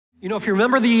You know, if you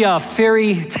remember the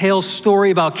fairy tale story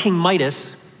about King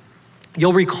Midas,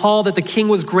 you'll recall that the king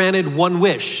was granted one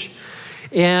wish.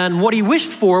 And what he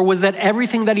wished for was that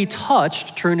everything that he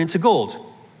touched turned into gold.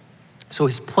 So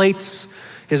his plates,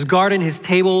 his garden, his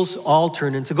tables all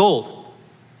turned into gold.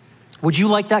 Would you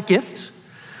like that gift?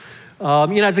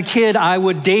 As a kid, I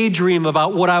would daydream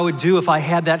about what I would do if I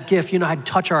had that gift. I'd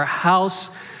touch our house,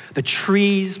 the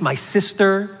trees, my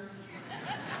sister.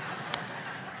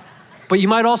 But you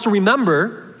might also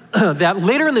remember that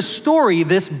later in the story,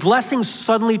 this blessing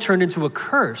suddenly turned into a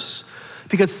curse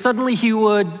because suddenly he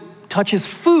would touch his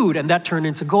food and that turned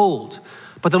into gold.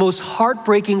 But the most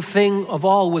heartbreaking thing of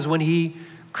all was when he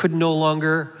could no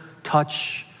longer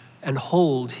touch and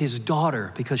hold his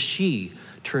daughter because she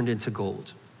turned into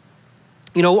gold.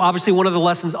 Obviously one of the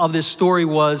lessons of this story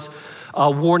was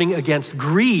a warning against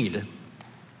greed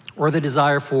or the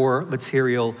desire for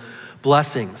material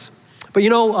blessings. But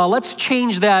let's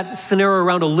change that scenario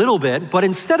around a little bit. But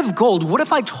instead of gold, what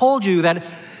if I told you that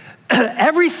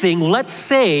everything, let's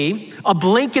say a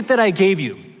blanket that I gave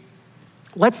you,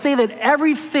 let's say that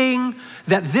everything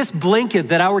that this blanket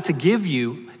that I were to give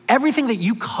you, everything that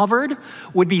you covered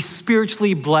would be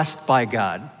spiritually blessed by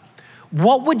God.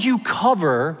 What would you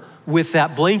cover with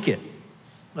that blanket?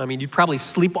 You'd probably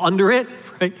sleep under it,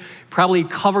 right? Probably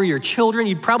cover your children.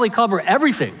 You'd probably cover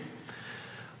everything.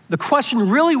 The question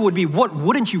really would be, what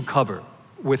wouldn't you cover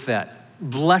with that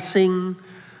blessing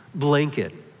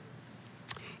blanket?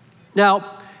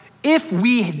 Now, if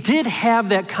we did have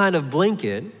that kind of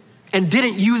blanket and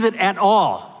didn't use it at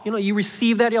all, you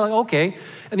receive that, you're like, okay,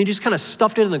 and you just kind of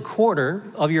stuffed it in the corner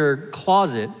of your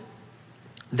closet,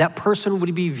 that person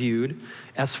would be viewed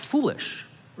as foolish,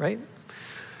 right?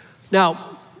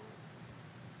 Now,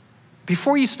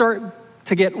 before you start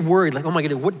to get worried, like, oh my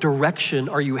goodness, what direction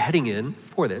are you heading in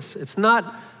for this? It's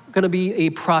not going to be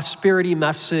a prosperity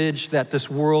message that this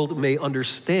world may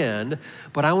understand,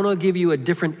 but I want to give you a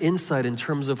different insight in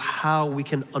terms of how we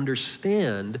can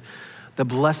understand the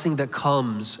blessing that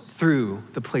comes through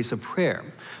the place of prayer.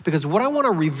 Because what I want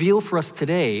to reveal for us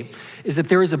today is that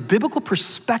there is a biblical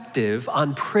perspective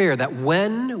on prayer that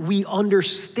when we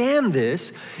understand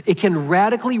this, it can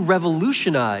radically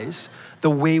revolutionize the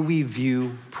way we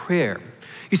view prayer.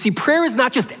 You see, prayer is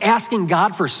not just asking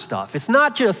God for stuff. It's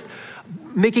not just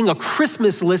making a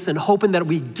Christmas list and hoping that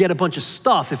we get a bunch of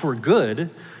stuff if we're good.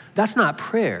 That's not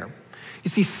prayer. You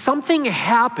see, something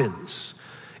happens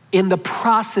in the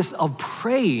process of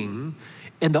praying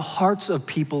in the hearts of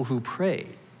people who pray.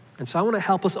 And so I want to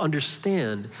help us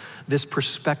understand this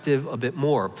perspective a bit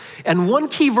more. And one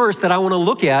key verse that I want to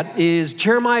look at is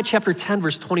Jeremiah chapter 10,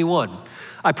 verse 21.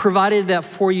 I provided that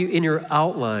for you in your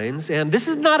outlines. And this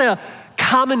is not a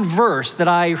common verse that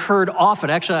I heard often.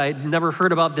 Actually, I never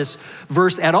heard about this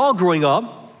verse at all growing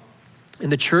up in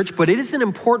the church, but it is an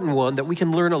important one that we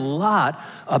can learn a lot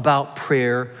about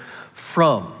prayer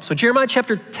from. So Jeremiah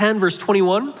chapter 10, verse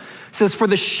 21 says, "For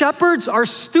the shepherds are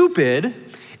stupid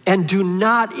and do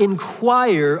not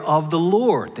inquire of the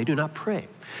Lord." They do not pray.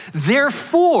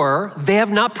 "Therefore, they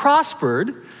have not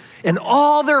prospered, and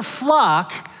all their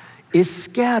flock is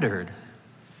scattered."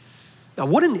 Now,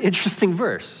 what an interesting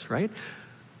verse, right?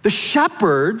 The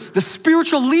shepherds, the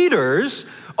spiritual leaders,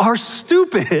 are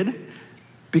stupid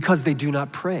because they do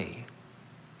not pray.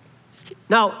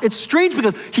 Now, it's strange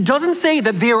because he doesn't say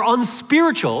that they are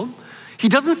unspiritual. He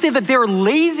doesn't say that they're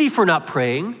lazy for not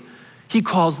praying. He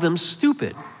calls them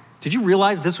stupid. Did you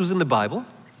realize this was in the Bible?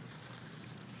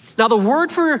 Now, the word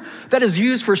that is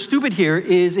used for stupid here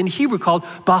is in Hebrew called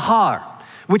bahar,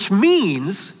 which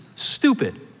means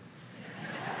stupid,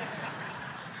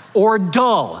 or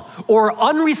dull, or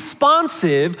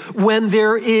unresponsive when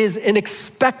there is an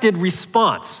expected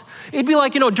response. It'd be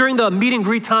like, during the meet and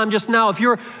greet time just now, if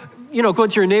you're, going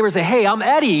to your neighbor and say, "Hey, I'm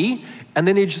Eddie," and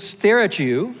then they just stare at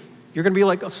you, you're going to be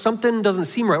like, oh, something doesn't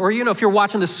seem right. Or, if you're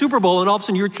watching the Super Bowl and all of a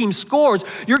sudden your team scores,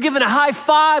 you're giving a high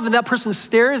five and that person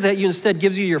stares at you instead,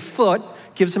 gives you your foot,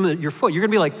 gives him your foot. You're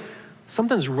going to be like,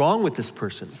 something's wrong with this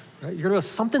person, right? You're going to go,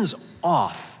 something's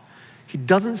off. He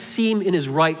doesn't seem in his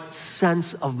right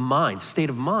sense of mind, state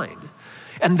of mind.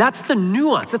 And that's the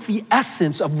nuance, that's the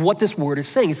essence of what this word is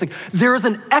saying. It's like there is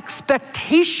an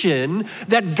expectation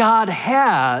that God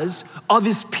has of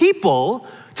his people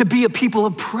to be a people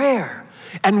of prayer.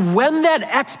 And when that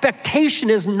expectation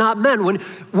is not met,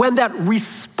 when that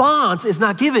response is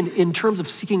not given in terms of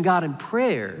seeking God in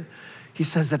prayer, he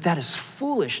says that is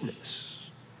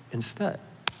foolishness instead.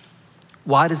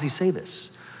 Why does he say this?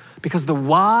 Because the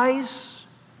wise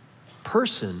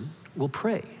person will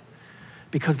pray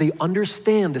because they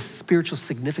understand the spiritual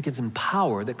significance and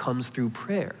power that comes through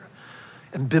prayer.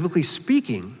 And biblically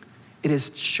speaking, it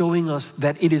is showing us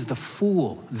that it is the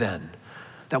fool then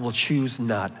that will choose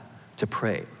not to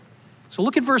pray. So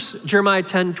look at Jeremiah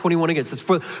 10:21 again. It says,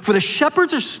 for the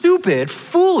shepherds are stupid,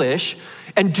 foolish,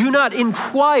 and do not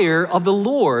inquire of the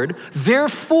Lord.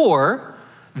 Therefore,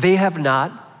 they have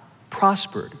not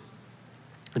prospered,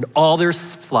 and all their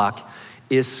flock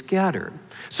is scattered.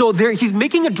 So he's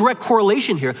making a direct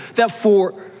correlation here that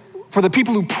for the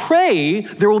people who pray,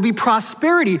 there will be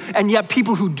prosperity, and yet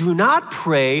people who do not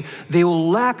pray, they will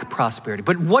lack prosperity.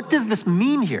 But what does this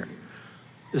mean here,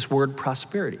 this word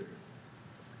prosperity?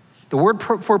 The word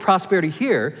for prosperity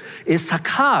here is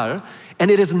sakar, and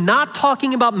it is not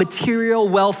talking about material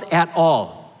wealth at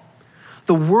all.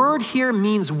 The word here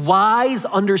means wise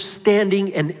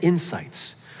understanding and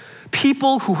insights.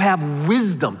 People who have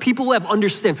wisdom, people who have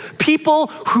understanding, people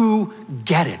who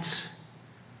get it.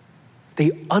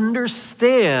 They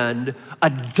understand a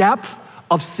depth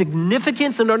of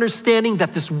significance and understanding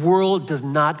that this world does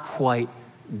not quite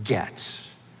get.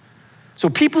 So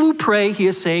people who pray, he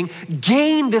is saying,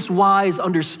 gain this wise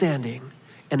understanding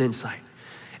and insight.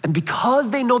 And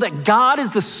because they know that God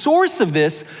is the source of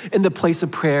this in the place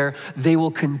of prayer, they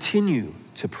will continue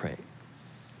to pray.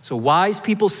 So wise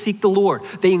people seek the Lord.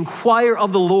 They inquire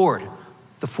of the Lord.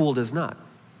 The fool does not.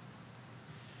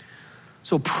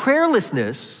 So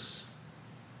prayerlessness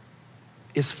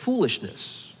is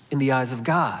foolishness in the eyes of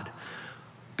God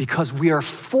because we are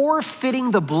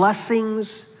forfeiting the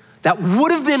blessings that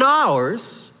would have been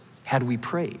ours had we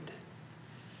prayed.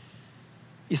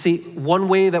 You see, one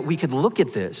way that we could look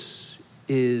at this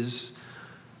is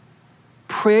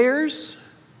prayers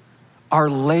are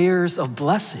layers of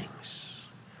blessings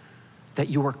that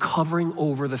you are covering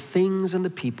over the things and the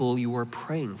people you are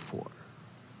praying for.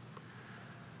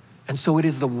 And so it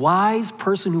is the wise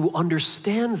person who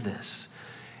understands this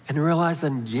and realizes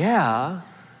then, yeah,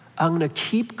 I'm gonna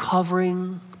keep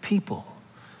covering people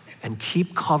and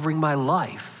keep covering my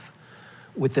life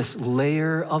with this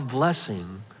layer of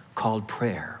blessing called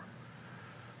prayer.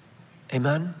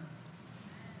 Amen?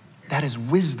 That is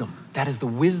wisdom. That is the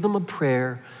wisdom of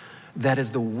prayer. That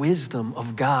is the wisdom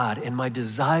of God. And my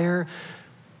desire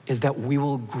is that we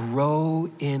will grow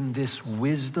in this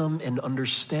wisdom and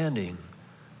understanding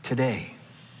today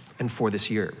and for this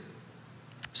year.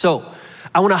 So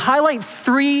I want to highlight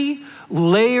 3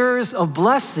 layers of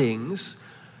blessings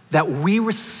that we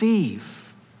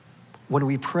receive when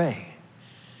we pray.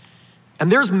 And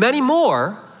there's many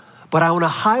more, but I want to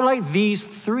highlight these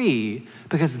 3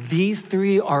 because these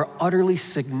 3 are utterly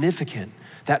significant.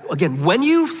 That, again, when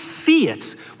you see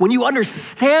it, when you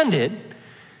understand it,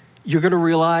 you're going to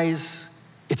realize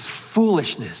it's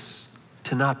foolishness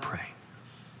to not pray.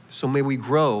 So may we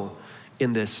grow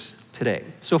in this today.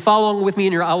 So follow along with me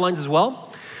in your outlines as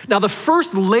well. Now, the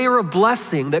first layer of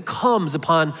blessing that comes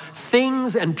upon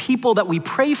things and people that we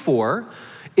pray for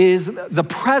is the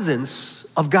presence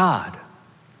of God.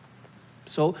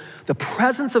 So the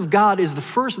presence of God is the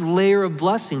first layer of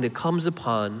blessing that comes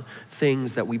upon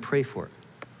things that we pray for.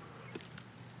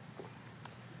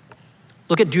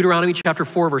 Look at Deuteronomy chapter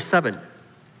 4, verse 7. It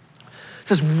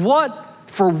says,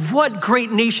 what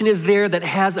great nation is there that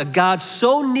has a God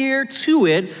so near to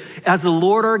it as the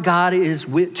Lord our God is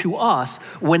to us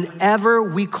whenever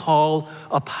we call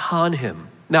upon him?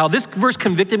 Now, this verse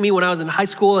convicted me when I was in high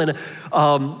school, and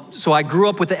so I grew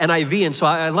up with the NIV, and so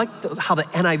I like how the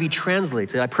NIV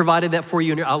translates it. I provided that for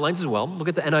you in your outlines as well. Look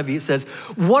at the NIV. It says,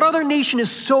 what other nation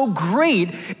is so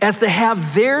great as to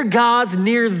have their gods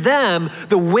near them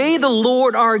the way the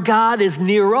Lord our God is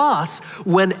near us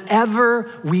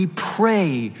whenever we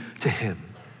pray to him?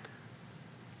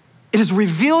 It is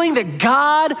revealing that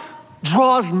God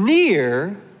draws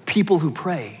near people who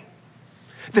pray.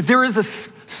 That there is a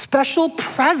special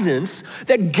presence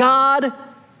that God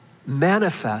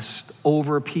manifests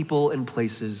over people and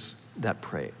places that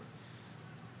pray.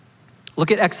 Look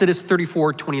at Exodus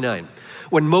 34:29.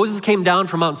 When Moses came down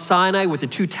from Mount Sinai with the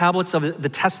 2 tablets of the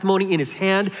testimony in his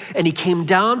hand, and he came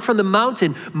down from the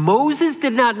mountain, Moses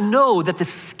did not know that the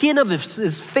skin of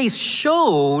his face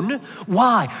shone.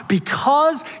 Why?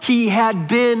 Because he had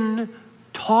been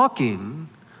talking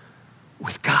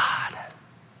with God.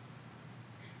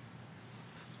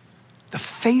 The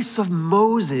face of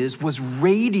Moses was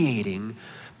radiating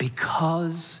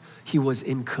because he was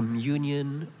in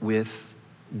communion with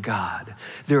God.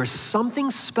 There is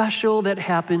something special that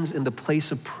happens in the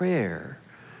place of prayer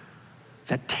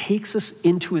that takes us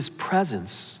into his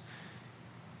presence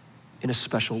in a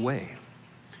special way.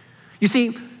 You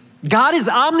see, God is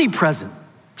omnipresent.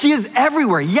 He is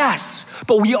everywhere, yes.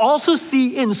 But we also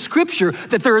see in Scripture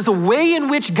that there is a way in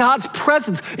which God's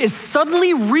presence is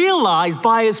suddenly realized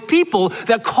by his people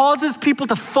that causes people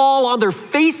to fall on their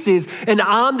faces and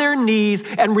on their knees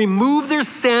and remove their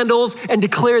sandals and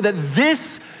declare that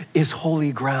this is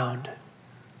holy ground.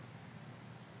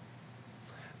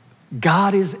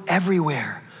 God is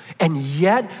everywhere. And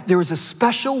yet there is a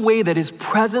special way that his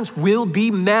presence will be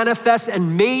manifest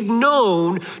and made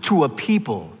known to a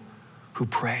people who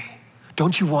pray.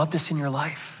 Don't you want this in your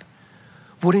life?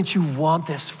 Wouldn't you want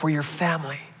this for your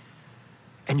family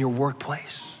and your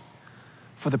workplace?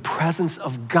 For the presence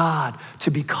of God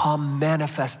to become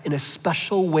manifest in a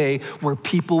special way where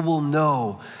people will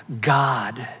know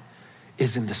God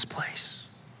is in this place.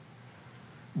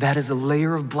 That is a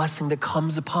layer of blessing that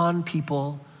comes upon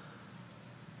people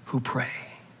who pray.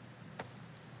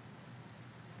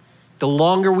 The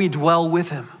longer we dwell with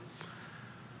him,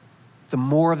 the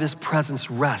more of his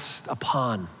presence rests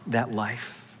upon that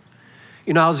life.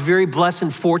 You know, I was very blessed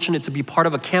and fortunate to be part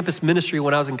of a campus ministry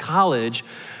when I was in college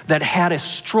that had a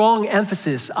strong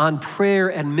emphasis on prayer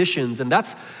and missions. And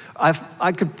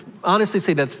I could honestly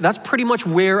say that's pretty much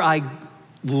where I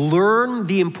learned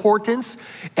the importance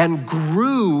and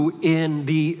grew in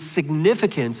the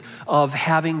significance of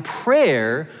having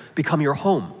prayer become your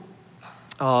home.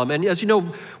 And as you know,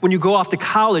 when you go off to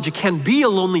college, it can be a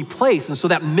lonely place. And so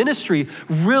that ministry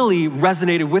really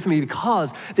resonated with me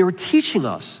because they were teaching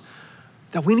us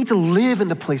that we need to live in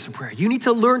the place of prayer. You need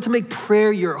to learn to make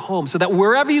prayer your home so that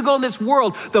wherever you go in this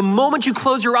world, the moment you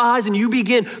close your eyes and you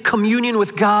begin communion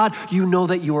with God, you know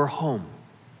that you are home.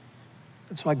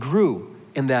 And so I grew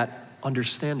in that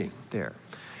understanding there.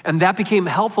 And that became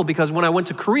helpful because when I went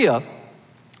to Korea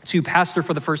to pastor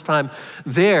for the first time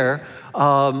there,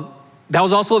 that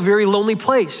was also a very lonely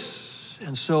place.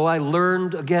 And so I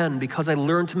learned again, because I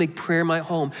learned to make prayer my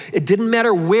home. It didn't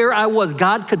matter where I was.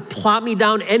 God could plop me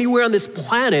down anywhere on this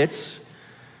planet,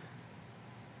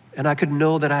 and I could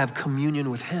know that I have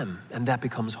communion with him, and that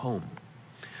becomes home.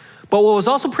 But what was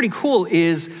also pretty cool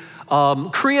is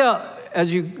Korea,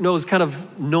 as you know, is kind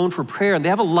of known for prayer, and they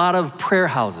have a lot of prayer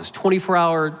houses,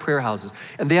 24-hour prayer houses,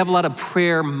 and they have a lot of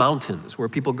prayer mountains where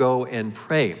people go and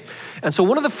pray. And so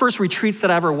one of the first retreats that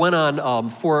I ever went on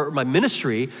for my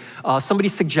ministry, somebody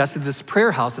suggested this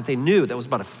prayer house that they knew that was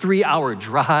about a 3-hour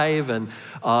drive, and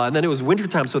then it was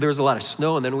wintertime, so there was a lot of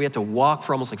snow, and then we had to walk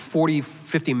for almost like 40,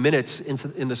 50 minutes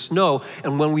in the snow.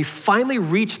 And when we finally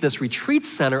reached this retreat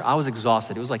center, I was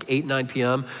exhausted. It was like 8, 9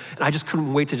 p.m., and I just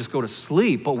couldn't wait to just go to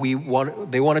sleep, but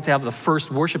they wanted to have the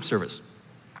first worship service.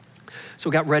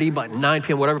 So we got ready by 9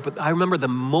 p.m., whatever, but I remember the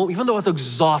moment, even though I was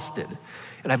exhausted,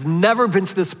 and I've never been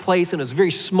to this place, and it was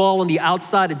very small on the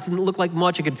outside. It didn't look like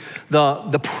much.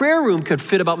 The prayer room could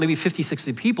fit about maybe 50,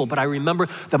 60 people, but I remember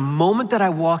the moment that I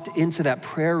walked into that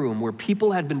prayer room where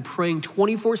people had been praying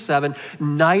 24/7,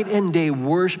 night and day,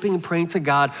 worshiping and praying to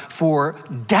God for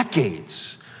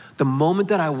decades. The moment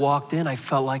that I walked in, I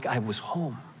felt like I was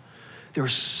home. There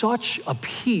was such a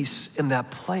peace in that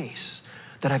place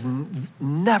that I've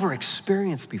never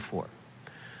experienced before.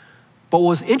 But what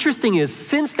was interesting is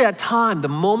since that time, the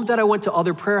moment that I went to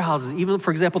other prayer houses, even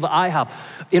for example, the IHOP,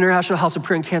 International House of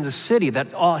Prayer in Kansas City,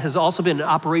 that has also been in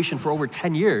operation for over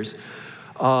 10 years,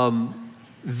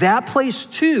 that place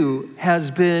too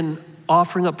has been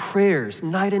offering up prayers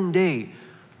night and day,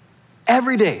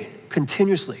 every day,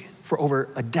 continuously for over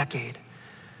a decade.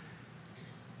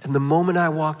 And the moment I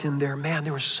walked in there, man,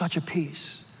 there was such a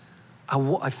peace.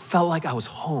 I felt like I was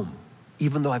home,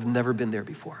 even though I've never been there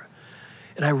before.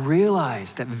 And I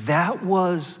realized that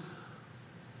was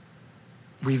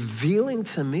revealing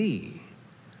to me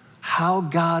how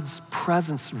God's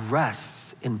presence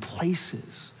rests in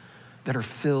places that are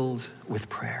filled with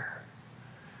prayer.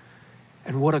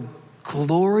 And what a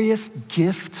glorious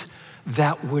gift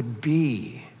that would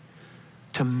be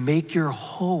to make your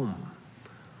home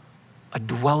a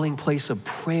dwelling place of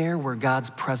prayer where God's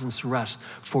presence rests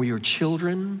for your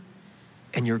children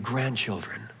and your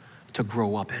grandchildren to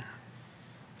grow up in.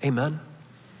 Amen.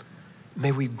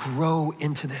 May we grow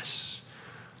into this,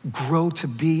 grow to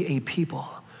be a people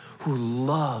who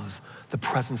love the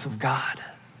presence of God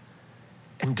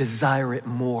and desire it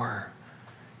more.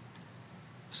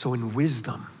 So in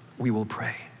wisdom, we will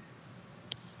pray.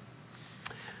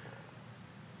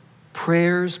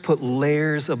 Prayers put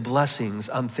layers of blessings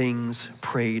on things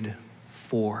prayed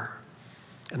for.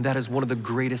 And that is one of the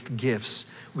greatest gifts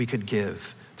we could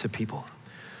give to people.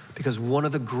 Because one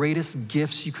of the greatest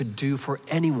gifts you could do for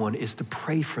anyone is to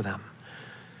pray for them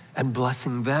and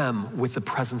blessing them with the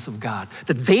presence of God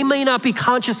that they may not be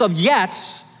conscious of yet,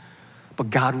 but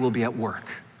God will be at work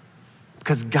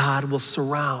because God will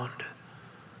surround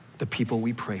the people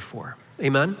we pray for.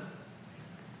 Amen?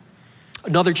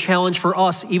 Another challenge for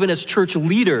us, even as church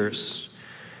leaders,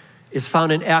 is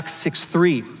found in Acts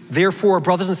 6:3. Therefore,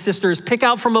 brothers and sisters, pick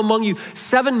out from among you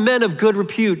 7 men of good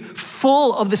repute,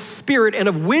 full of the Spirit and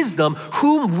of wisdom,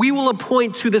 whom we will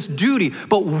appoint to this duty.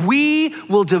 But we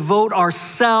will devote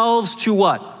ourselves to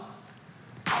what?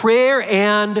 Prayer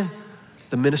and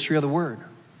the ministry of the word.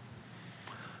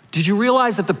 Did you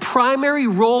realize that the primary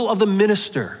role of the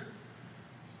minister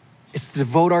is to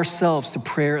devote ourselves to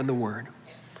prayer and the word?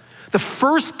 The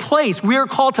first place we are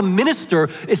called to minister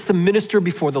is to minister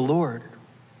before the Lord.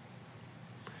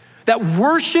 That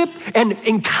worship and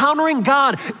encountering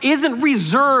God isn't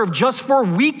reserved just for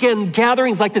weekend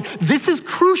gatherings like this. This is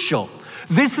crucial.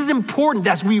 This is important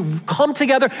as we come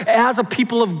together as a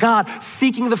people of God,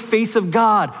 seeking the face of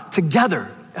God together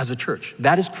as a church.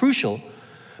 That is crucial.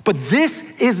 But this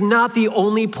is not the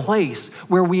only place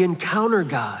where we encounter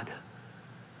God.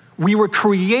 We were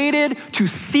created to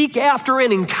seek after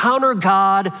and encounter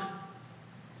God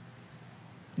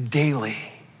daily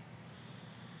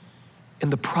in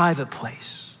the private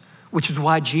place, which is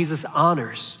why Jesus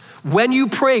honors. When you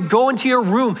pray, go into your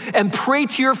room and pray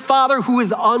to your Father who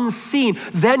is unseen.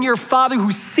 Then your Father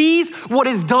who sees what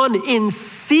is done in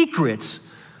secret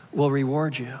will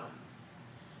reward you.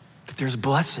 That there's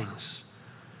blessings.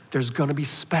 There's going to be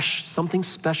something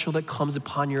special that comes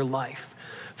upon your life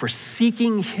for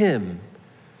seeking him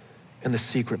in the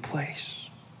secret place.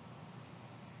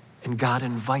 And God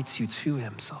invites you to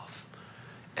himself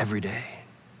every day.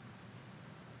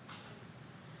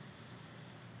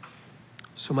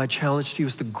 So my challenge to you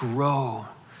is to grow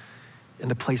in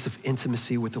the place of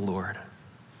intimacy with the Lord.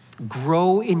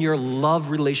 Grow in your love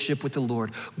relationship with the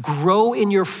Lord. Grow in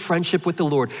your friendship with the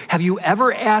Lord. Have you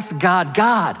ever asked God,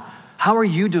 God, how are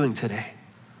you doing today?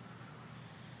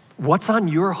 What's on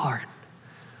your heart?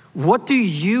 What do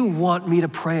you want me to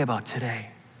pray about today?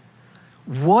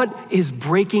 What is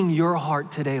breaking your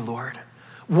heart today, Lord?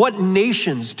 What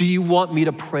nations do you want me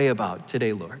to pray about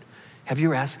today, Lord? Have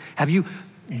you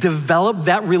developed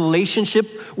that relationship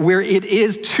where it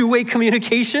is two-way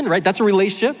communication, right? That's a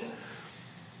relationship.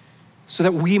 So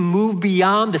that we move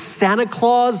beyond the Santa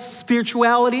Claus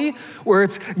spirituality where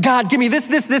it's, God, give me this.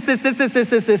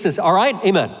 All right?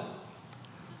 Amen.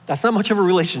 That's not much of a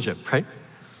relationship, right?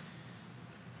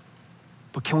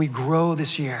 But can we grow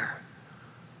this year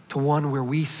to one where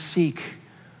we seek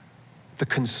the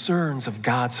concerns of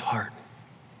God's heart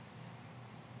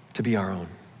to be our own?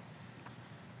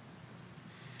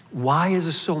 Why is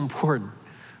this so important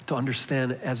to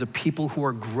understand as a people who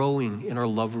are growing in our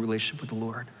love relationship with the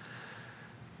Lord?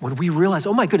 When we realize,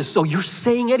 oh my goodness, so you're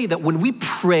saying, Eddie, that when we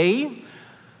pray,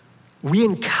 we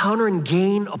encounter and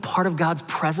gain a part of God's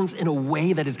presence in a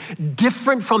way that is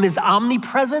different from his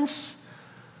omnipresence?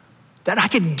 That I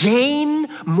could gain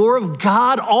more of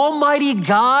God, Almighty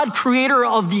God, creator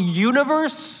of the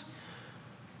universe?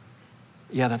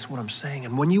 Yeah, that's what I'm saying.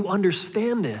 And when you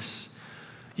understand this,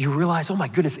 you realize, oh my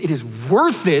goodness, it is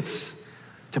worth it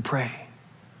to pray.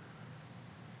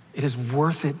 It is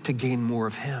worth it to gain more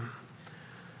of him.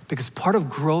 Because part of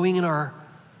growing in our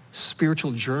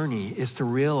spiritual journey is to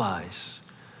realize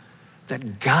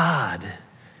that God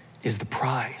is the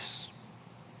prize.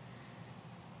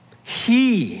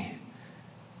 He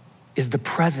is the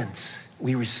presence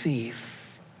we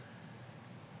receive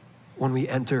when we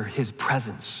enter his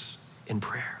presence in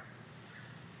prayer.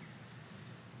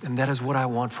 And that is what I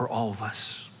want for all of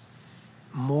us.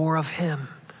 More of him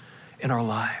in our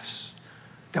lives.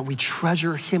 That we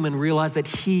treasure him and realize that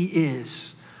he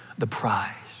is the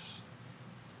prize.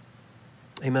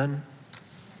 Amen?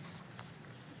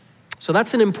 So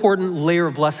that's an important layer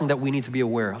of blessing that we need to be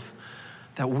aware of.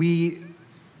 That we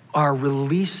are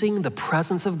releasing the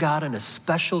presence of God in a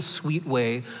special, sweet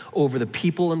way over the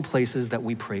people and places that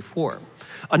we pray for.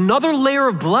 Another layer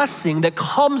of blessing that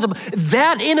comes,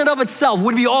 that in and of itself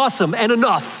would be awesome and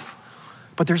enough.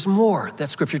 But there's more that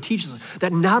Scripture teaches us.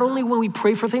 That not only when we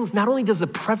pray for things, not only does the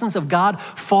presence of God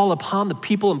fall upon the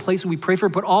people and places we pray for,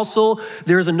 but also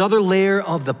there's another layer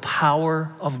of the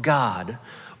power of God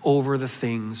over the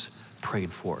things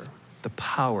prayed for. The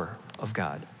power of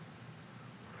God.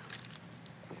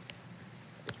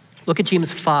 Look at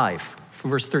James 5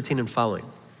 from verse 13 and following.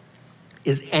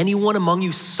 Is anyone among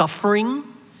you suffering?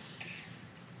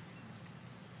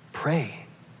 Pray.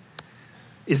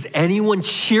 Is anyone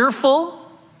cheerful?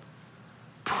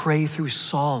 Pray through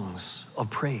songs of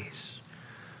praise.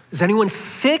 Is anyone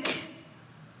sick?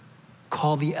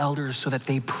 Call the elders so that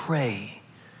they pray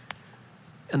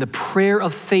And the prayer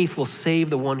of faith will save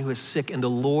the one who is sick, and the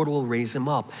Lord will raise him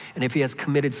up. And if he has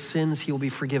committed sins, he will be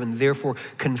forgiven. Therefore,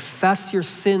 confess your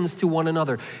sins to one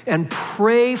another and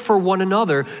pray for one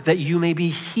another that you may be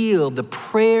healed. The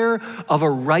prayer of a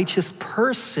righteous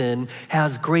person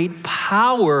has great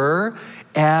power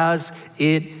as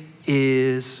it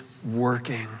is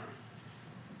working.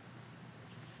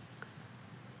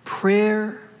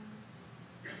 Prayer,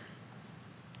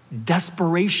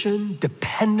 desperation,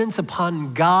 dependence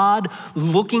upon God,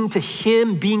 looking to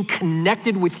him, being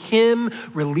connected with him,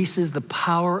 releases the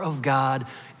power of God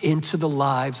into the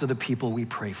lives of the people we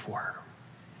pray for.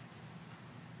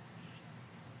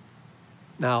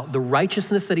 Now, the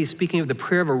righteousness that he's speaking of, the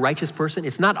prayer of a righteous person,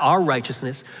 it's not our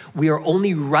righteousness. We are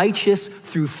only righteous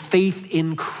through faith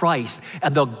in Christ.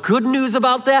 And the good news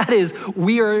about that is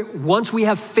once we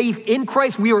have faith in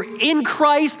Christ, we are in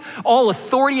Christ. All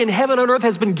authority in heaven and earth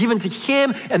has been given to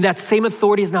him, and that same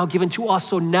authority is now given to us.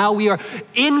 So now we are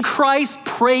in Christ,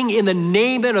 praying in the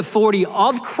name and authority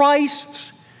of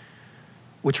Christ,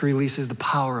 which releases the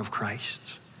power of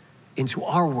Christ into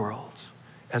our world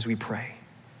as we pray.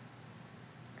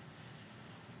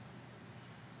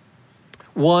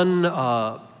 One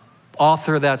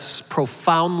author that's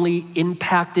profoundly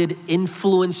impacted,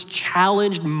 influenced,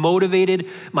 challenged, motivated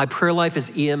my prayer life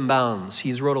is E.M. Bounds.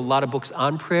 He's wrote a lot of books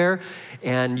on prayer,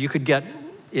 and you could get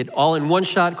it all in one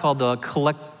shot called the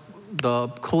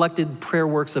Collected Prayer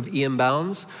Works of E.M.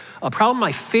 Bounds. Probably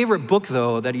my favorite book,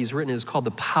 though, that he's written is called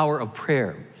The Power of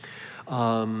Prayer.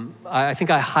 I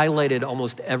think I highlighted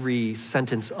almost every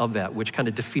sentence of that, which kind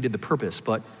of defeated the purpose,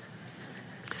 but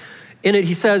in it,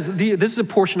 he says, this is a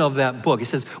portion of that book. He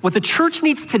says, what the church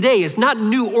needs today is not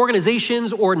new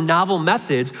organizations or novel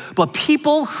methods, but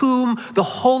people whom the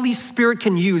Holy Spirit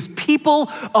can use,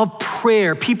 people of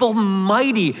prayer, people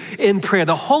mighty in prayer.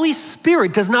 The Holy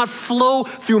Spirit does not flow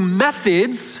through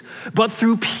methods, but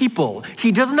through people.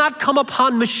 He does not come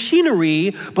upon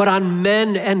machinery, but on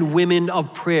men and women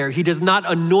of prayer. He does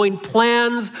not anoint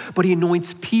plans, but he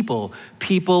anoints people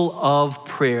of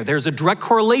prayer. There's a direct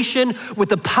correlation with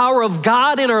the power of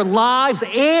God in our lives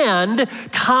and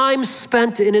time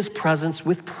spent in his presence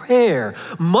with prayer.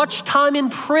 Much time in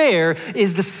prayer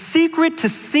is the secret to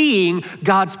seeing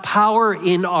God's power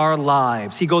in our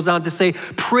lives. He goes on to say,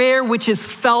 prayer which is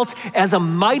felt as a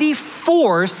mighty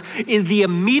force is the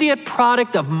immediate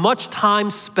product of much time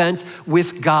spent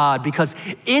with God, because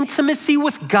intimacy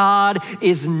with God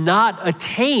is not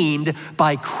attained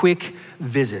by quick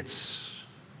visits.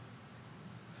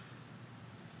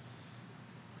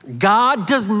 God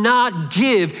does not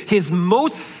give his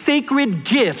most sacred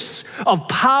gifts of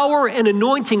power and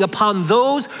anointing upon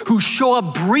those who show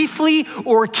up briefly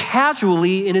or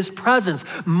casually in his presence.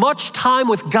 Much time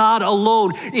with God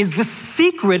alone is the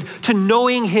secret to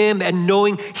knowing him and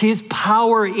knowing his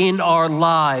power in our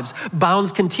lives.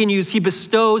 Bounds continues, he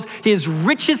bestows his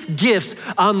richest gifts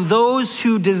on those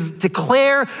who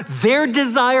declare their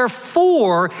desire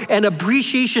for and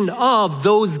appreciation of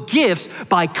those gifts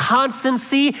by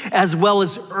constancy as well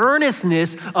as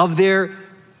earnestness of their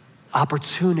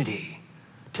opportunity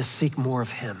to seek more of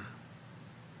him.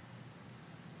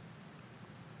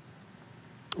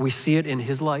 We see it in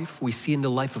his life. We see it in the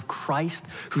life of Christ,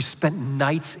 who spent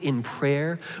nights in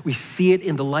prayer. We see it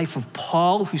in the life of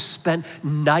Paul, who spent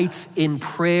nights in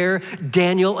prayer.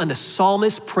 Daniel and the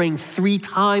psalmist praying 3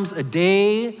 times a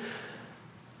day.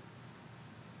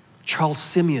 Charles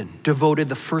Simeon devoted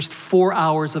the first 4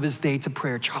 hours of his day to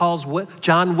prayer.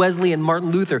 John Wesley and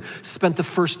Martin Luther spent the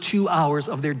first 2 hours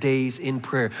of their days in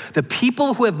prayer. The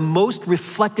people who have most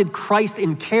reflected Christ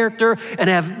in character and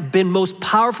have been most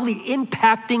powerfully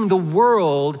impacting the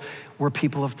world were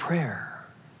people of prayer.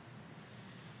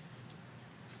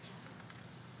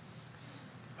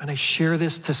 And I share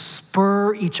this to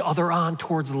spur each other on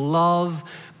towards love,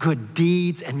 good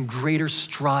deeds, and greater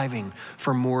striving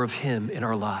for more of him in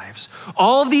our lives.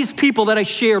 All of these people that I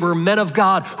shared were men of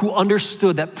God who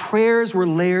understood that prayers were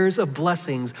layers of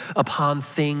blessings upon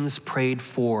things prayed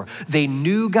for. They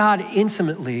knew God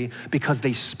intimately because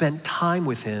they spent time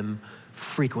with him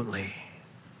frequently.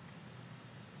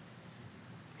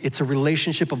 It's a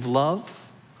relationship of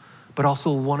love, but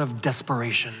also one of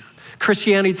desperation.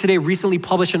 Christianity Today recently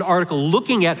published an article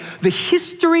looking at the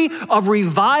history of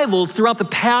revivals throughout the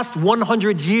past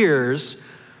 100 years.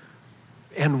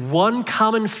 And one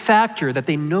common factor that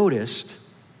they noticed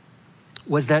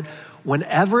was that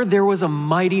whenever there was a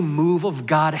mighty move of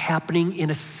God happening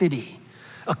in a city,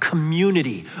 a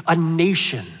community, a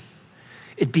nation,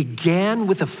 it began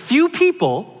with a few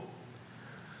people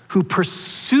who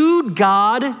pursued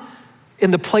God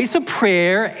in the place of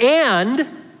prayer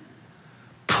and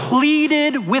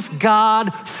pleaded with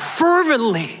God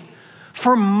fervently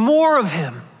for more of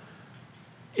him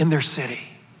in their city.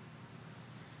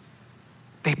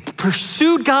 They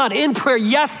pursued God in prayer.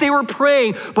 Yes, they were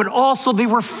praying, but also they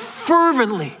were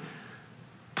fervently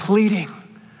pleading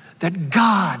that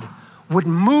God would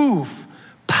move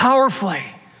powerfully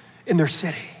in their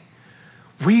city.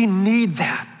 We need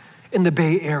that in the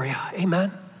Bay Area.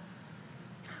 Amen.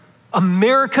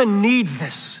 America needs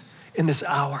this in this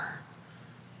hour.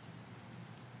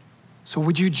 So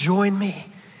would you join me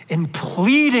in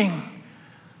pleading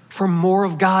for more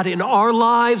of God in our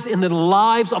lives, in the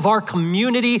lives of our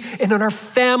community, and in our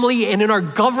family, and in our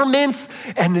governments,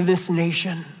 and in this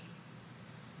nation?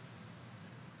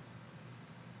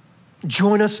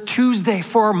 Join us Tuesday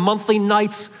for our monthly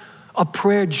nights of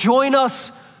prayer. Join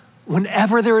us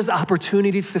whenever there is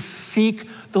opportunities to seek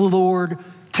the Lord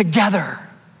together.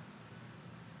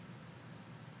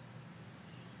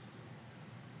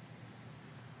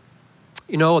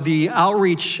 You know, the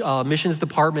outreach missions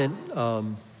department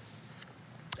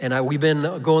we've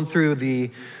been going through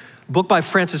the book by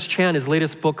Francis Chan, his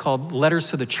latest book called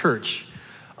Letters to the Church.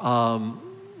 Now,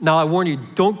 I warn you,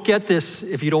 don't get this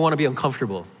if you don't want to be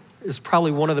uncomfortable. It's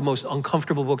probably one of the most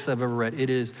uncomfortable books I've ever read.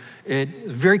 It's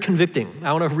very convicting.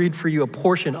 I want to read for you a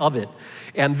portion of it.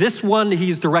 And this one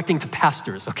he's directing to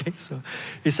pastors, okay? So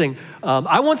he's saying,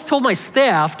 I once told my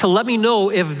staff to let me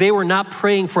know if they were not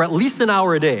praying for at least an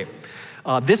hour a day.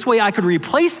 This way I could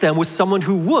replace them with someone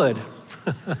who would.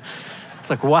 It's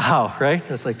like, wow, right?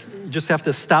 It's like, you just have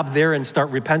to stop there and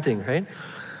start repenting, right?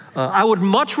 I would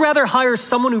much rather hire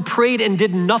someone who prayed and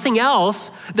did nothing else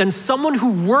than someone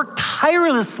who worked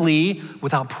tirelessly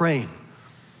without praying.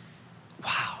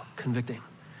 Wow, convicting.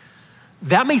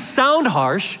 That may sound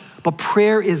harsh, but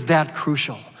prayer is that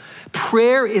crucial.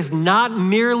 Prayer is not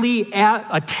merely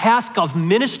a task of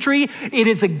ministry. It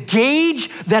is a gauge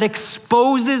that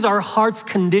exposes our heart's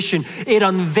condition. It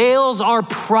unveils our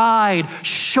pride,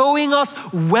 showing us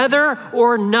whether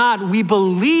or not we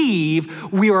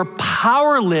believe we are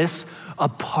powerless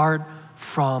apart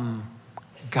from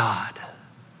God.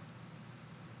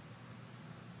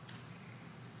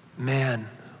 Man,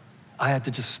 I had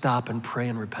to just stop and pray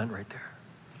and repent right there.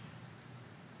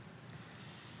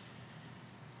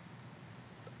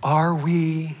 Are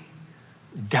we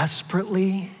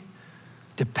desperately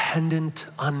dependent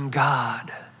on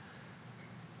God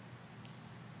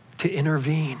to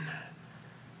intervene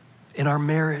in our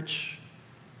marriage,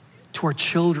 to our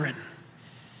children,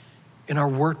 in our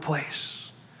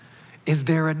workplace? Is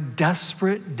there a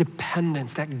desperate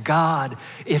dependence that God,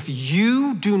 if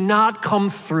you do not come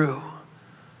through,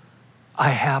 I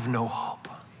have no hope?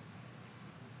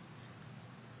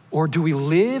 Or do we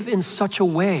live in such a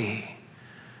way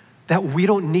that we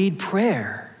don't need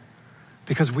prayer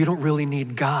because we don't really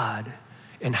need God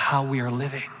in how we are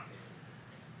living?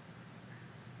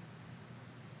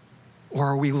 Or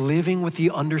are we living with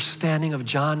the understanding of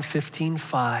John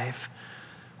 15:5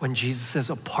 when Jesus says,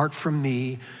 apart from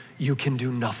me, you can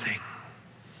do nothing?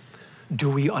 Do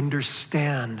we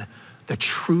understand the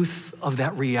truth of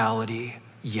that reality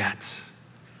yet?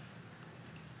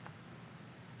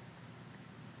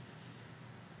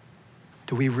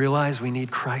 Do we realize we need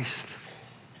Christ?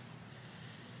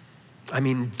 I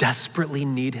mean, desperately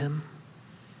need him?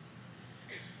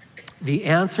 The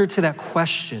answer to that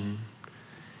question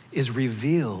is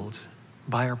revealed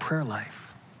by our prayer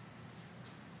life.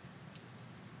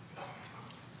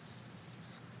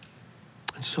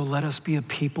 And so let us be a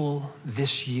people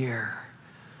this year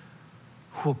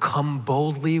who will come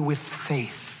boldly with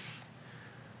faith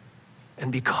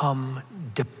and become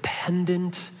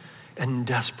dependent and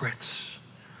desperate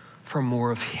for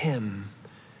more of him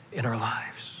in our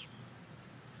lives.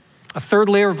 A third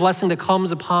layer of blessing that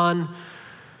comes upon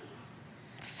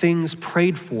things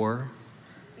prayed for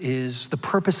is the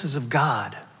purposes of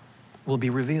God will be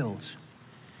revealed.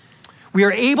 We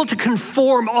are able to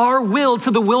conform our will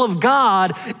to the will of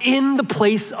God in the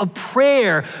place of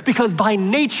prayer because by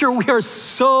nature we are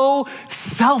so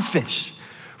selfish.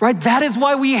 Right? That is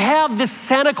why we have this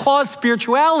Santa Claus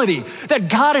spirituality, that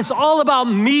God is all about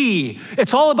me.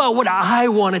 It's all about what I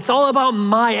want. It's all about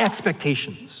my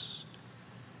expectations.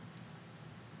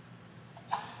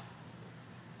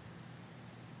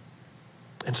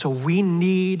 And so we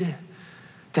need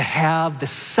to have the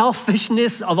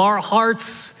selfishness of our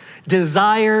hearts,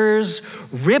 desires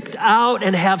ripped out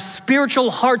and have spiritual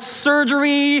heart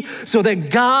surgery so that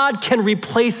God can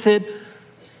replace it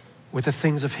with the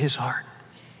things of his heart,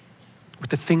 with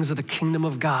the things of the kingdom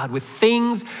of God, with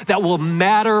things that will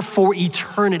matter for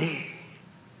eternity.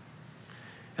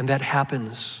 And that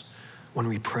happens when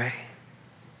we pray.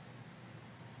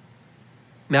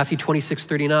 Matthew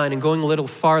 26:39, and going a little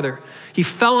farther, he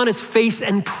fell on his face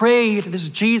and prayed. This is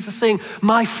Jesus saying,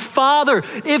 "My Father,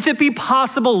 if it be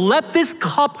possible, let this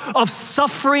cup of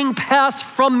suffering pass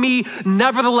from me.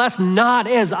 Nevertheless, not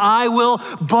as I will,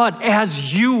 but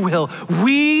as you will."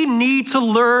 We need to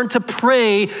learn to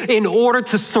pray in order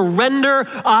to surrender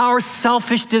our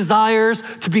selfish desires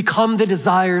to become the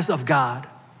desires of God.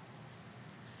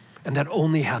 And that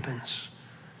only happens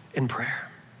in prayer.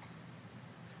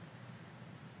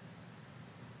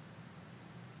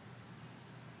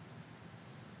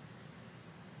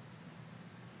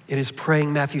 It is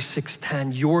praying Matthew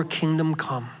 6:10, "Your kingdom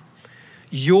come,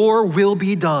 your will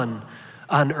be done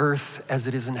on earth as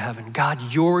it is in heaven." God,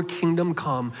 your kingdom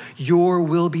come, your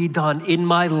will be done in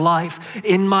my life,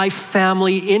 in my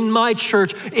family, in my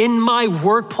church, in my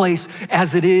workplace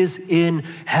as it is in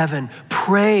heaven.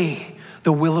 Pray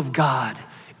the will of God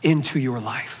into your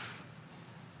life.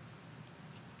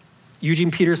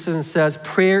 Eugene Peterson says,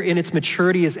 prayer in its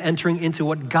maturity is entering into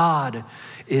what God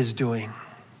is doing.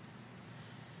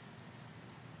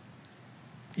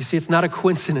 You see, it's not a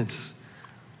coincidence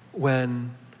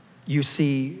when you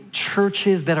see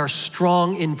churches that are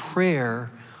strong in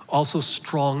prayer also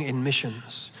strong in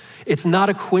missions. It's not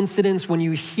a coincidence when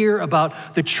you hear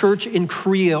about the church in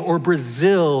Korea or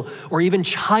Brazil or even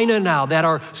China now that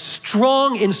are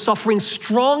strong in suffering,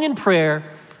 strong in prayer,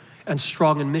 and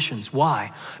strong in missions.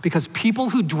 Why? Because people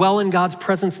who dwell in God's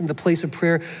presence in the place of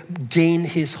prayer gain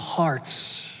his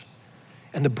hearts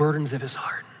and the burdens of his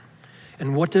heart.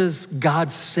 And what does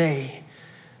God say?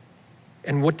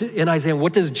 And in Isaiah,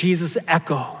 what does Jesus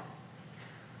echo?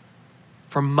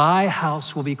 "For my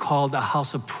house will be called a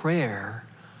house of prayer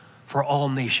for all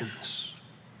nations."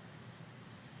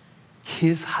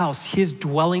 His house, his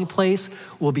dwelling place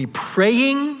will be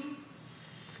praying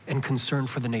and concern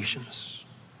for the nations.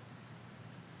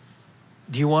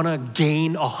 Do you want to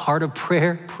gain a heart of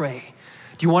prayer? Pray.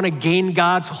 Do you want to gain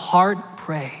God's heart?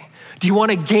 Pray. Do you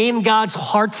want to gain God's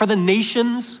heart for the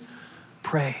nations?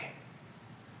 Pray.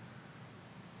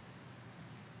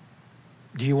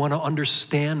 Do you want to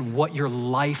understand what your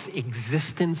life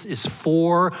existence is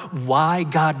for? Why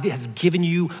God has given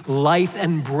you life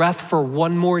and breath for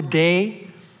one more day?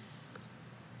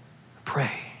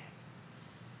 Pray.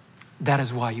 That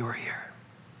is why you are here.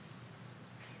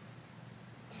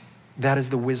 That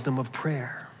is the wisdom of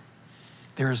prayer.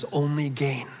 There is only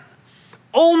gain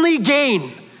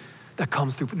that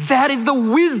comes through. That is the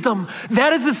wisdom.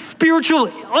 That is the spiritual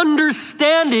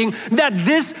understanding that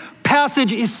this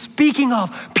passage is speaking of.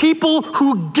 People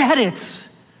who get it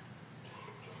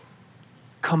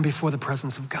come before the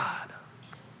presence of God.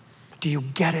 Do you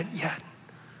get it yet?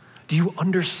 Do you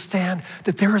understand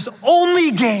that there is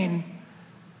only gain,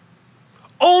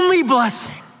 only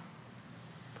blessing,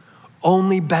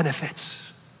 only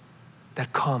benefits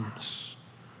that comes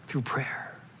through prayer?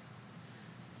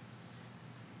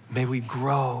 May we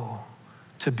grow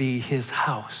to be his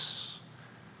house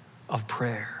of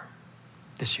prayer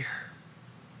this year.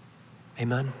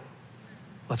 Amen.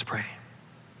 Let's pray.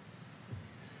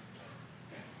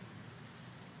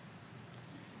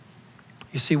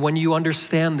 You see, when you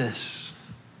understand this,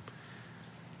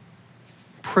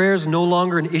 prayer is no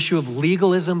longer an issue of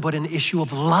legalism, but an issue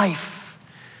of life.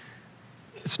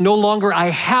 It's no longer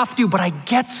I have to, but I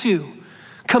get to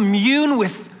commune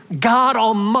with God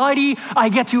Almighty. I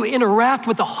get to interact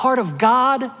with the heart of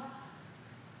God.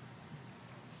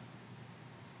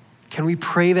 Can we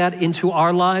pray that into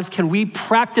our lives? Can we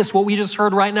practice what we just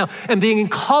heard right now and being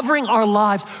covering our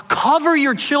lives, cover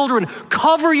your children,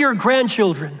 cover your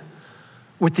grandchildren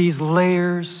with these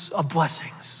layers of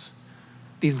blessings,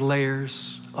 these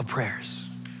layers of prayers?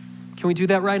 Can we do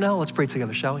that right now? Let's pray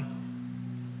together, shall we?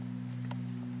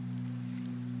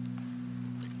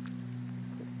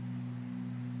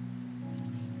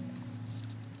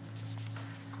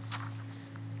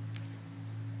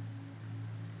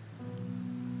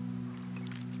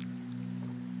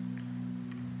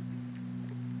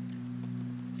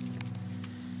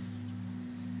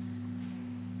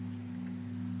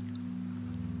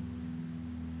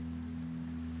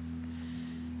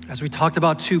 As we talked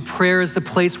about too, prayer is the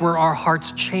place where our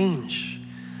hearts change.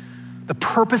 The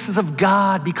purposes of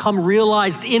God become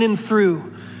realized in and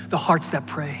through the hearts that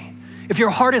pray. If your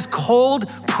heart is cold,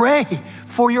 pray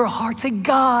for your heart. Say,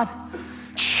 God,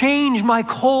 change my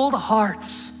cold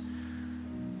hearts.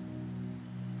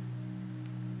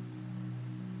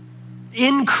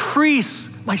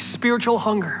 Increase my spiritual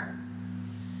hunger.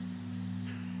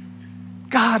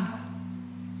 God,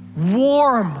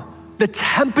 warm the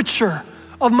temperature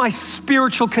of my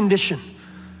spiritual condition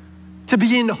to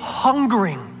begin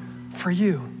hungering for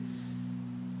you.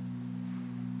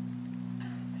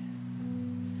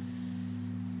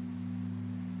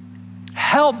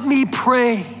 help me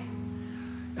pray.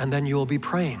 And then you'll be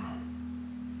praying.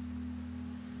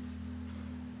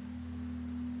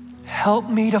 Help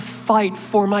me to fight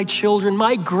for my children,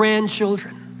 my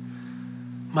grandchildren,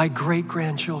 my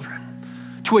great-grandchildren,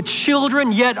 to a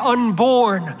children yet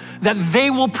unborn, that they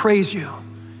will praise you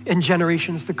in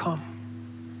generations to come.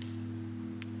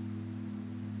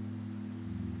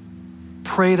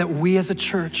 Pray that we as a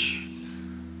church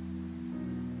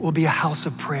will be a house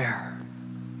of prayer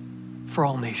for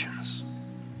all nations.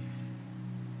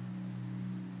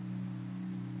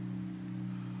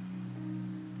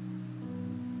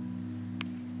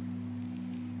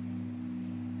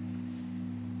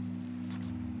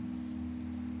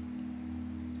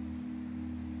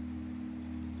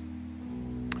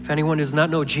 If anyone does not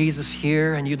know Jesus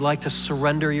here and you'd like to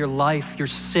surrender your life, your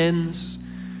sins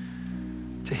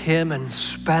to him and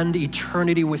spend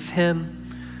eternity with him,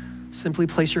 simply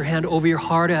place your hand over your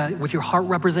heart with your heart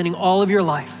representing all of your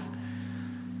life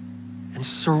and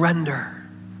surrender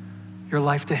your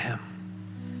life to him.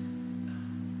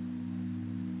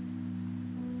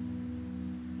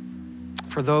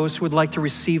 For those who would like to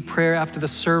receive prayer after the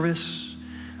service,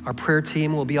 our prayer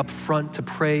team will be up front to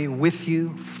pray with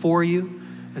you, for you,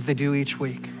 as they do each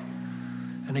week.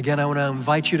 And again, I want to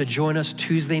invite you to join us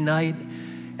Tuesday night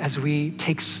as we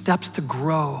take steps to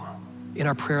grow in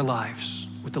our prayer lives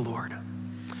with the Lord.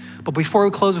 But before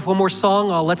we close with one more song,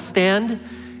 let's stand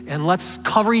and let's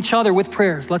cover each other with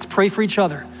prayers. Let's pray for each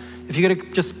other. If you're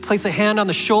gonna just place a hand on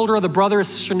the shoulder of the brother or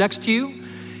sister next to you,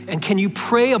 and can you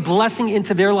pray a blessing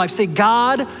into their life? Say,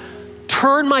 God,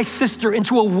 turn my sister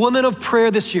into a woman of prayer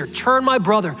this year. Turn my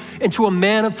brother into a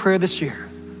man of prayer this year.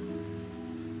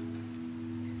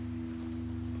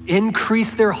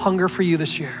 Increase their hunger for you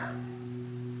this year.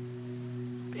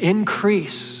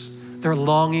 Increase their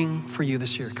longing for you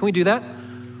this year. Can we do that?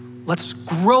 Let's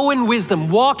grow in wisdom,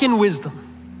 walk in wisdom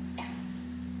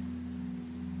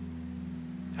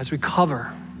as we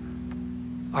cover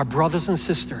our brothers and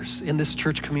sisters in this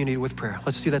church community with prayer.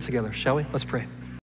 Let's do that together, shall we? Let's pray.